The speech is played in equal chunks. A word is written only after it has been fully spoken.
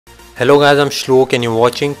Hello guys, I'm Shlok and you're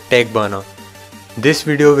watching Tech Burner. This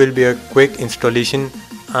video will be a quick installation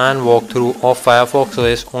and walkthrough of Firefox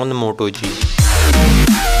OS on the Moto G.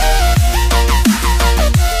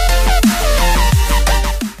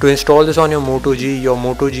 To install this on your Moto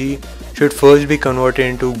G should first be converted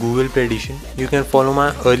into Google Play Edition. You can follow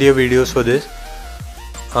my earlier videos for this.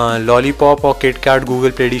 Lollipop or KitKat Google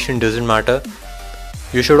Play Edition doesn't matter.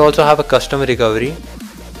 You should also have a custom recovery.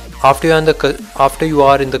 After you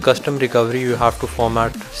are in the custom recovery, you have to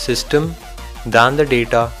format system, then the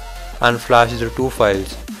data, and flash the two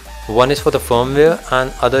files. One is for the firmware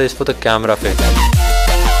and other is for the Camerafix.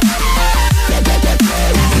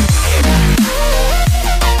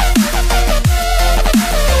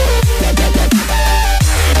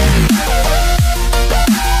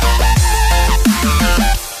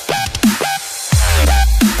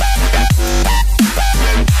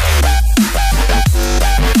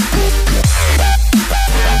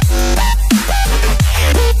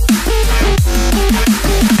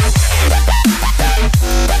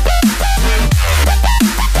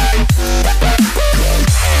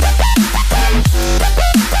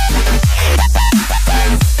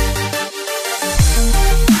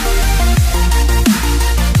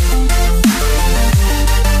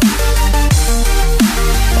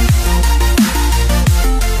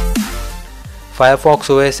 Firefox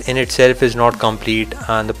OS in itself is not complete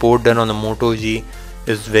and the port done on the Moto G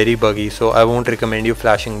is very buggy, so I won't recommend you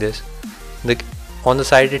flashing this. On the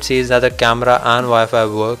site it says that the camera and Wi-Fi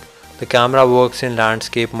work. The camera works in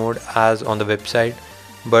landscape mode as on the website,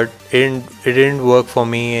 but it didn't work for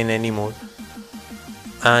me in any mode.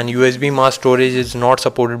 And USB mass storage is not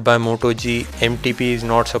supported by Moto G. MTP is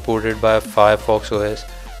not supported by Firefox OS.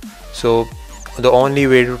 So the only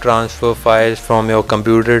way to transfer files from your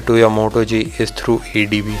computer to your Moto G is through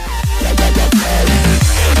ADB.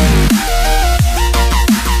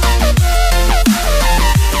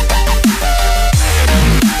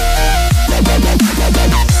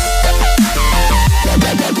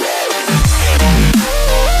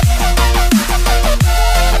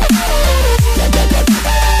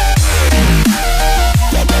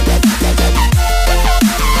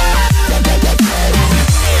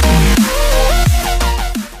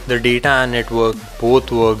 The data and network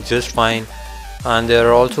both work just fine, and there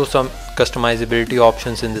are also some customizability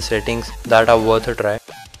options in the settings that are worth a try.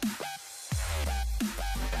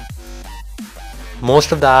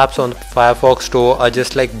 Most of the apps on the Firefox store are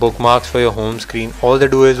just like bookmarks for your home screen. All they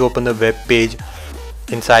do is open the web page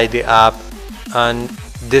inside the app, and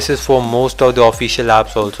this is for most of the official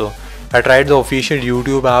apps also. I tried the official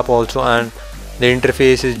YouTube app also, and the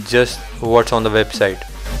interface is just what's on the website.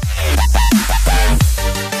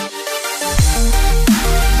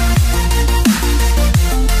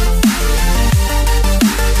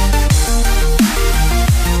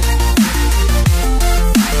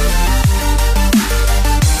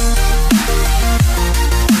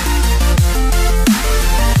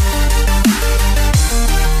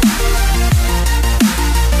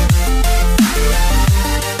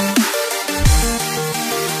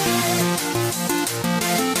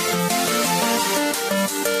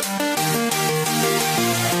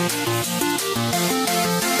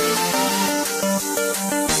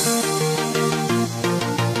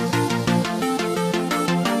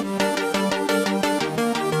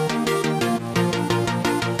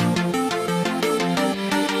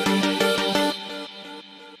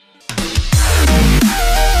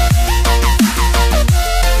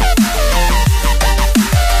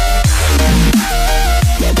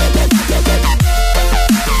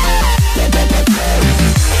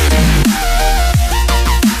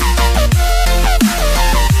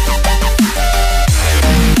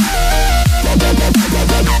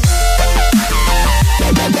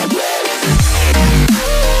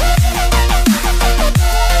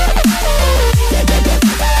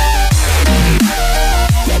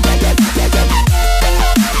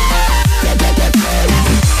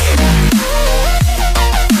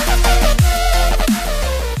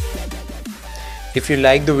 If you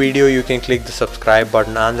like the video, you can click the subscribe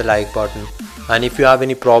button and the like button, and if you have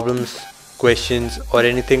any problems, questions or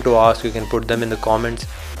anything to ask, you can put them in the comments,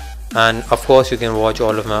 and of course you can watch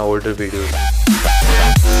all of my older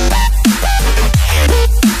videos.